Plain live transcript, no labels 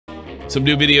Some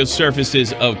new video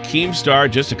surfaces of Keemstar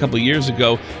just a couple years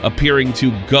ago appearing to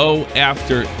go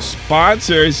after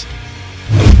sponsors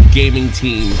of a gaming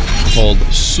team called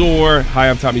Soar. Hi,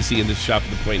 I'm Tommy C. in this Shop at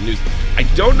the Point News. I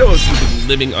don't know if you've been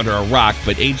living under a rock,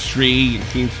 but H3 and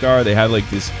Keemstar, they had like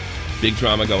this big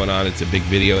drama going on. It's a big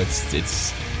video.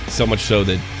 It's so much so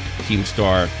that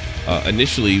Keemstar,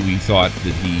 initially we thought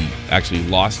that he actually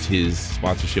lost his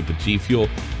sponsorship with G Fuel,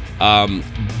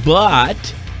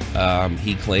 but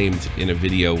he claimed in a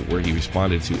video where he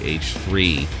responded to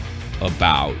H3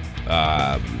 about,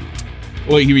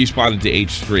 he responded to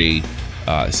H3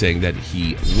 saying that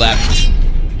he left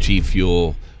G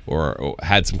Fuel or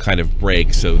had some kind of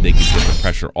break so they could get the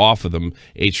pressure off of them.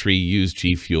 H3 used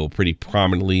G Fuel pretty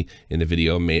prominently in the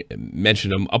video,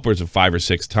 mentioned them upwards of 5 or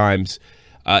 6 times.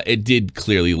 It did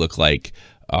clearly look like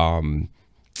H3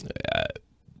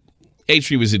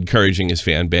 was encouraging his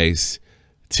fan base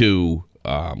to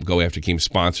go after Keem's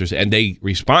sponsors, and they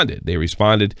responded. They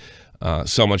responded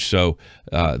so much so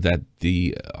that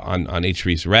on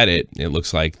H3's Reddit, it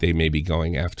looks like they may be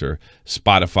going after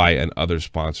Spotify and other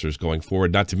sponsors going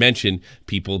forward, not to mention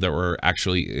people that were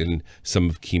actually in some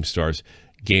of Keemstar's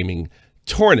gaming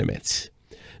tournaments.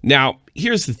 Now,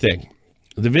 here's the thing.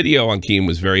 The video on Keem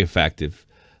was very effective.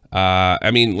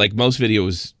 I mean, like most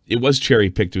videos, it was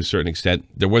cherry-picked to a certain extent.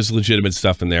 There was legitimate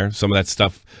stuff in there. Some of that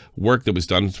stuff, work that was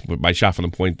done by Shot from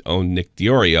the Point own Nick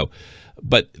Diorio.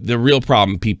 But the real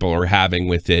problem people are having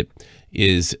with it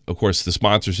is, of course, the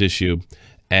sponsors issue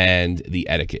and the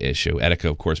Etika issue. Etika,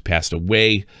 of course, passed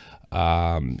away.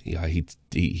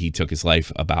 He took his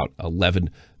life about 11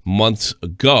 months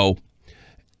ago,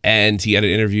 and he had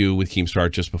an interview with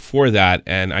Keemstar just before that.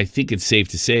 And I think it's safe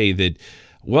to say that,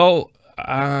 well,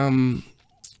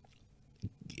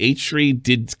 H3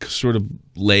 did sort of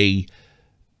lay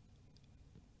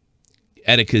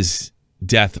Etika's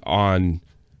death on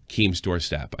Keem's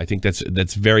doorstep. I think that's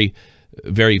very,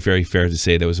 very, very fair to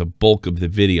say. That was a bulk of the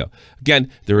video.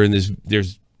 Again, there's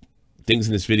things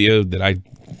in this video that I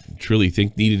truly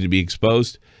think needed to be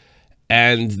exposed,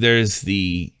 and there's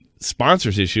the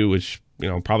sponsors issue, which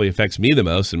probably affects me the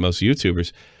most and most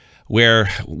YouTubers, where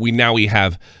we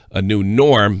have a new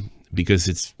norm because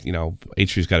it's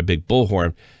H3's got a big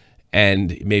bullhorn,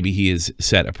 and maybe he has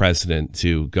set a precedent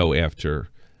to go after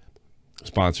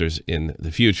sponsors in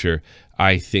the future.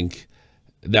 I think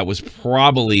that was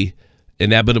probably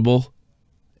inevitable,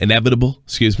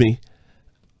 excuse me,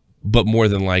 but more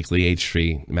than likely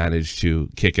H3 managed to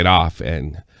kick it off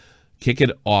and kick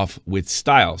it off with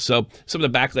style. So some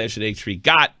of the backlash that H3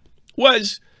 got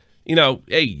was,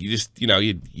 hey,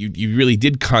 you really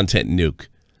did content nuke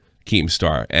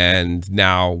Keemstar, and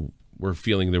now we're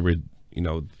feeling the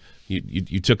you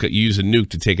used a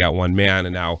nuke to take out one man,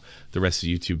 and now the rest of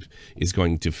YouTube is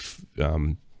going to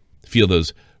feel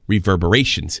those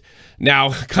reverberations.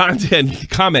 Now,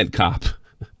 comment cop,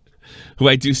 who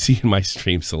I do see in my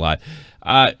streams a lot,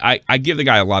 I give the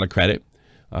guy a lot of credit.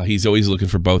 He's always looking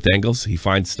for both angles. He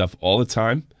finds stuff all the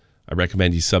time. I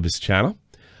recommend you sub his channel.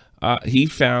 He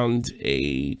found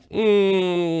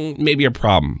maybe a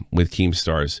problem with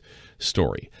Keemstar's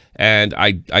story, and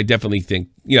I definitely think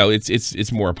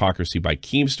it's more hypocrisy by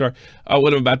Keemstar.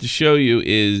 What I'm about to show you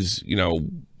is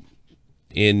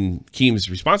in Keem's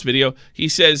response video, he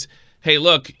says, hey,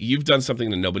 look, you've done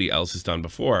something that nobody else has done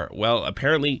before. Well,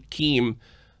 apparently Keem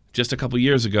just a couple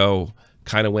years ago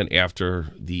kind of went after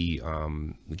the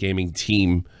gaming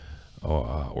team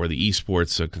or the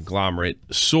esports conglomerate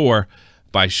Soar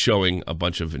by showing a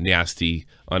bunch of nasty,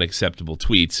 unacceptable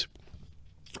tweets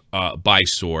by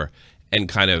Soar and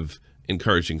kind of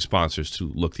encouraging sponsors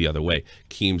to look the other way.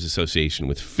 Keem's association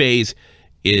with FaZe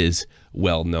is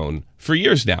well known for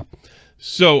years now.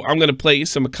 So I'm going to play you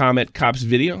some Comment Cop's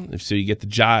video, so you get the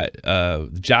jive,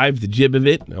 the jib of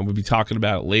it. And we'll be talking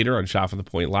about it later on Shot from the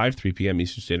Point Live, 3 p.m.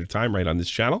 Eastern Standard Time, right on this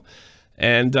channel.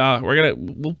 And we're gonna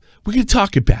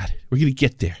talk about it. We're gonna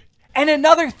get there. And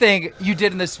another thing you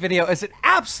did in this video is an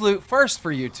absolute first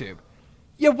for YouTube.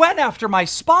 You went after my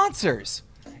sponsors.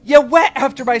 You went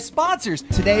after my sponsors.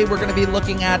 Today we're going to be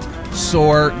looking at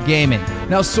Soar Gaming.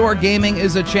 Now, Soar Gaming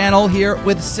is a channel here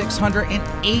with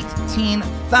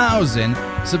 618,000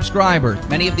 subscribers.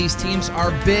 Many of these teams are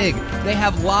big. They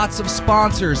have lots of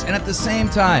sponsors, and at the same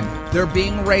time, they're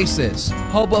being racist,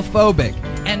 homophobic,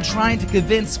 and trying to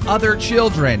convince other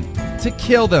children to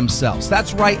kill themselves.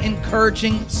 That's right,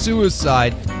 encouraging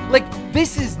suicide. Like,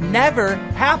 this has never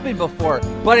happened before,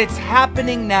 but it's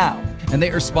happening now. And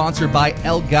they are sponsored by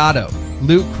Elgato,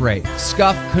 Loot Crate,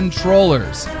 Scuff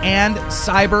Controllers, and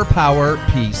CyberPower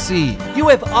PC. You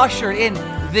have ushered in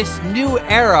this new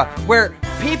era where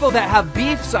people that have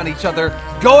beefs on each other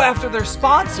go after their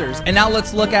sponsors. And now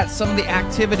let's look at some of the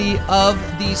activity of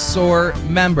the SOAR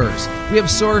members. We have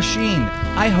SOAR Sheen.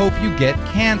 I hope you get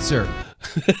cancer.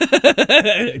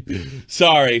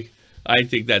 Sorry. I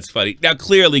think that's funny. Now,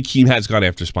 clearly, Keem has gone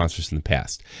after sponsors in the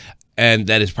past. And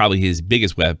that is probably his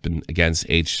biggest weapon against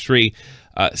H3,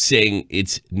 saying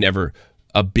it's never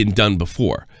been done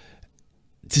before.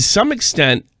 To some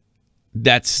extent,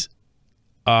 that's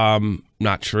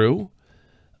not true.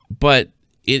 But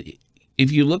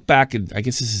if you look back, and I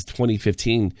guess this is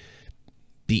 2015,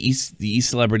 the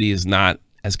e-celebrity is not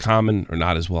as common or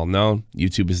not as well known.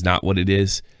 YouTube is not what it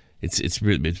is. It's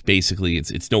basically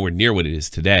it's nowhere near what it is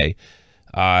today.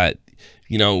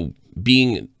 You know,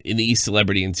 being in the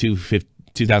e-celebrity in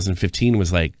 2015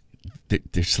 was like,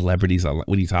 there's celebrities on.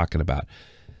 What are you talking about?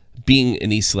 Being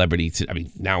an e-celebrity, I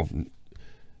mean, now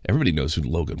everybody knows who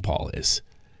Logan Paul is.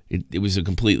 It was a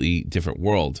completely different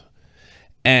world.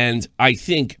 And I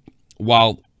think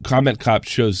while Comment Cop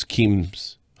shows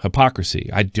Keem's hypocrisy,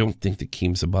 I don't think that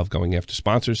Keem's above going after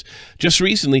sponsors. Just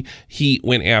recently, he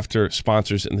went after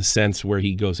sponsors in the sense where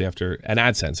he goes after an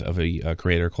AdSense of a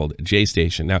creator called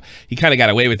J-Station. Now, he kind of got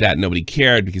away with that and nobody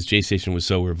cared because J-Station was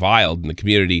so reviled in the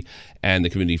community, and the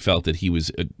community felt that he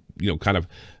was, you know, kind of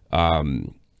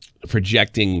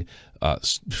projecting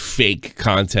fake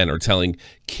content or telling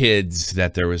kids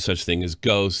that there was such thing as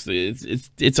ghosts.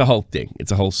 It's a whole thing.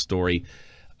 It's a whole story.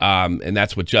 And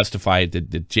that's what justified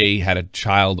that Jay had a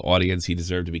child audience. He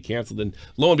deserved to be canceled. And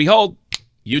lo and behold,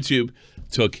 YouTube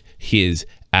took his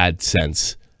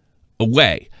AdSense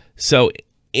away. So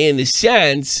in a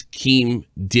sense, Keem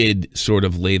did sort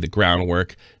of lay the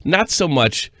groundwork, not so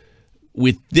much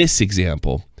with this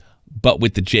example, but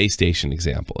with the J-Station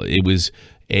example. It was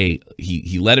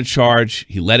he led a charge,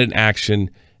 he led an action,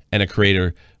 and a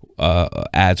creator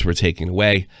ads were taken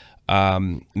away.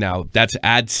 Now that's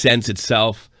AdSense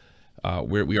itself.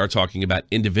 We are talking about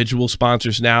individual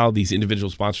sponsors now. These individual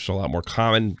sponsors are a lot more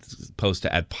common as opposed to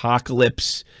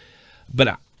Adpocalypse.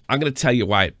 But I'm going to tell you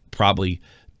why it probably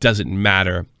doesn't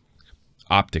matter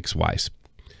optics-wise.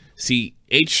 See,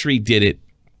 H3 did it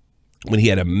when he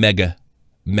had a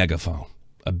megaphone.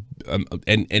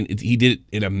 And he did it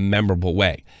in a memorable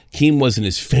way. Keem wasn't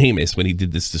as famous when he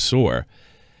did this to SOAR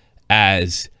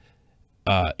as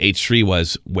H3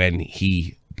 was when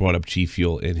he brought up G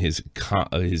Fuel in his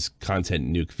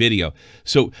content nuke video.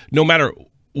 So no matter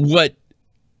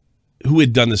who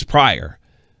had done this prior,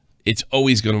 it's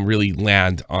always going to really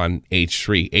land on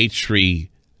H3. H3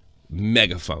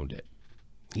 megaphoned it.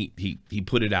 He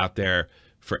put it out there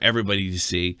for everybody to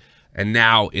see, and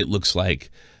now it looks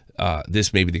like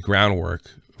this may be the groundwork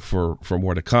for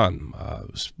more to come.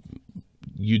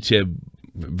 YouTube,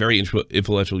 very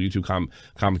influential YouTube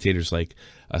commentators like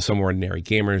Some Ordinary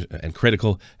Gamers and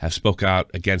Critical have spoke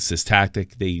out against this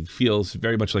tactic. They feel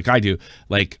very much like I do.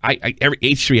 Like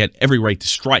H3 had every right to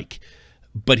strike,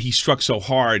 but he struck so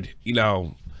hard, you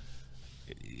know,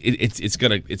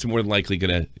 it's more than likely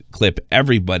gonna clip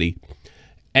everybody.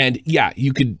 And yeah,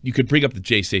 you could bring up the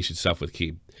J-Station stuff with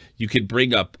Keem. You could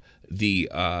bring up the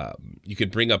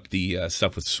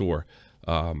stuff with SOAR,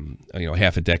 you know,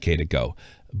 half a decade ago,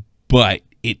 but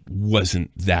it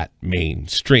wasn't that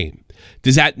mainstream.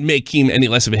 Does that make Keem any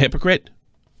less of a hypocrite?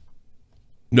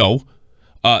 No.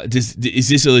 Is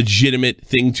this a legitimate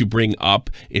thing to bring up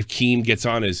if Keem gets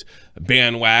on his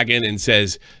bandwagon and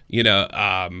says, you know,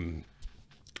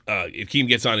 if Keem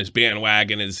gets on his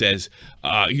bandwagon and says,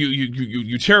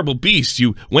 you terrible beast,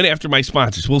 you went after my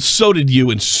sponsors. Well, so did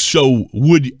you, and so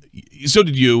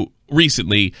did you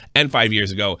recently and 5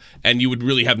 years ago, and you would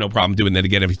really have no problem doing that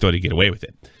again if you thought you'd get away with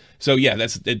it. So yeah,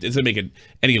 it doesn't make it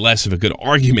any less of a good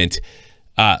argument.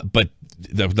 But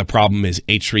the problem is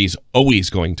H3 is always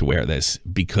going to wear this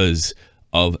because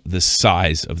of the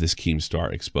size of this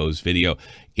Keemstar exposed video.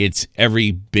 It's every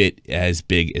bit as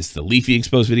big as the Leafy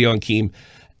exposed video on Keem,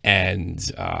 and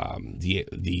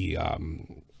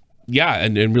yeah,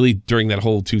 and really during that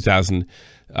whole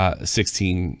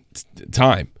 2016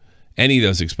 time, any of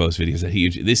those exposed videos that he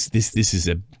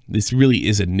this really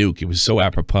is a nuke. It was so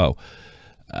apropos.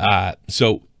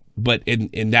 But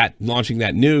in that launching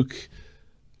that nuke,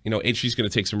 you know, H3 is going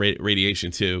to take some radiation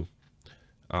too.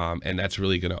 And that's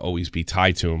really going to always be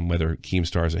tied to him, whether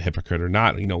Keemstar is a hypocrite or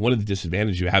not. You know, one of the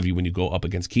disadvantages you have when you go up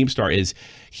against Keemstar is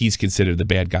he's considered the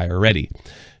bad guy already.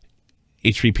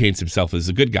 H3 paints himself as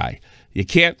a good guy. You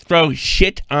can't throw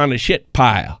shit on a shit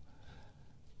pile.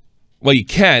 Well, you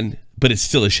can, but it's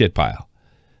still a shit pile.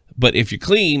 But if you're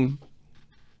clean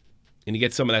and you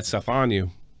get some of that stuff on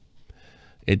you,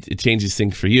 it changes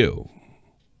things for you.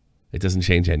 It doesn't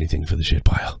change anything for the shit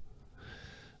pile.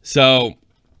 So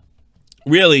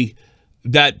really,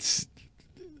 that's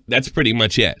that's pretty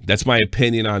much it. That's my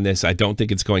opinion on this. I don't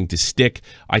think it's going to stick.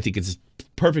 I think it's a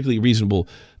perfectly reasonable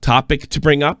topic to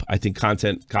bring up. I think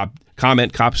Comment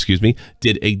Cop,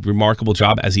 did a remarkable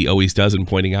job, as he always does, in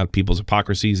pointing out people's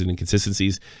hypocrisies and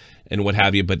inconsistencies and what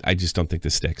have you, but I just don't think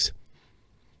this sticks.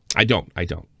 I don't.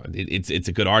 It's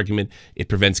a good argument. It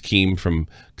prevents Keem from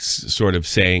sort of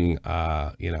saying,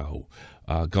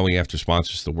 going after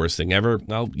sponsors is the worst thing ever.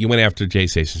 Well, you went after J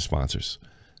Station sponsors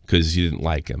because you didn't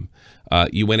like him.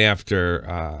 You went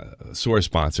after Source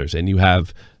sponsors, and you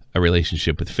have a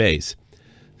relationship with FaZe.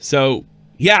 So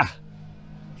yeah,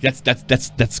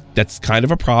 that's kind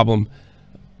of a problem.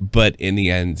 But in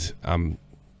the end,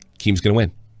 Keem's gonna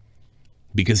win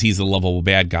because he's a lovable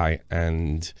bad guy,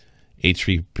 and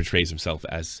H3 portrays himself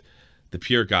as the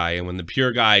pure guy. And when the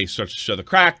pure guy starts to show the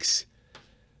cracks,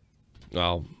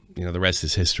 well, the rest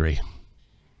is history.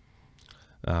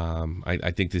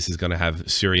 I think this is going to have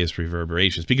serious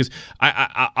reverberations because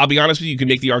I'll be honest with you, you can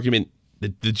make the argument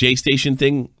that the J Station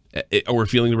thing, we're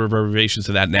feeling the reverberations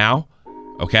of that now,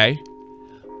 okay?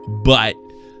 But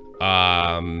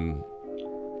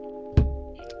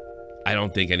I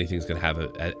don't think anything's going to have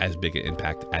as big an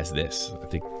impact as this. I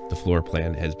think the floor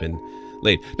plan has been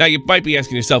laid. Now, you might be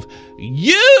asking yourself,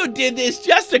 you did this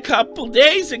just a couple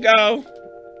days ago.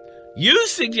 You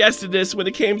suggested this when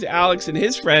it came to Alex and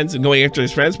his friends and going after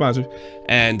his friend sponsors,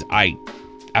 and I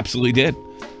absolutely did.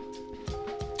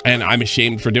 And I'm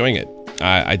ashamed for doing it.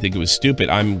 I think it was stupid.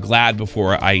 I'm glad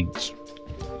before I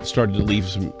started to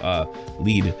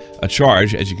lead a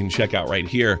charge, as you can check out right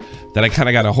here, that I kind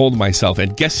of got a hold of myself.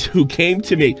 And guess who came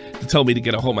to me to tell me to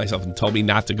get a hold of myself and told me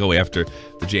not to go after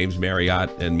the James Marriott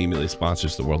and Mimile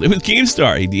sponsors of the world? It was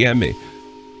Keemstar. He DM'd me.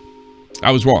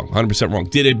 I was wrong, 100% wrong.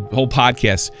 Did a whole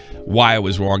podcast why I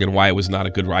was wrong and why it was not a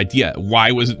good idea.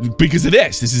 Why was it? Because of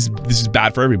this. This is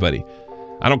bad for everybody.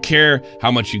 I don't care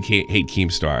how much you hate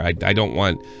Keemstar. I don't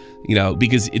want,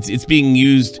 because it's being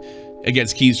used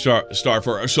against Keemstar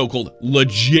for a so-called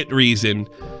legit reason.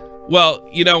 Well,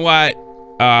 you know what?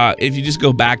 If you just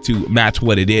go back to Matt's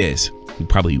What It Is, he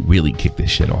probably really kicked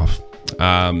this shit off.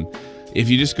 If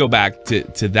you just go back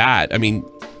to that, I mean,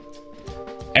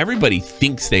 everybody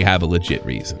thinks they have a legit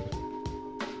reason.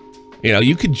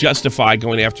 You could justify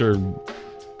going after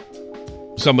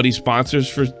somebody's sponsors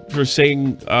for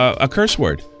saying a curse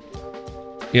word,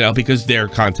 because their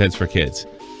content's for kids.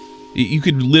 You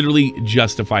could literally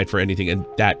justify it for anything, and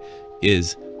that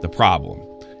is the problem.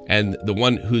 And the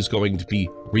one who's going to be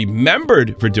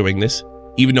remembered for doing this,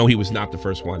 even though he was not the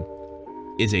first one,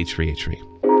 is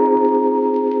H3H3.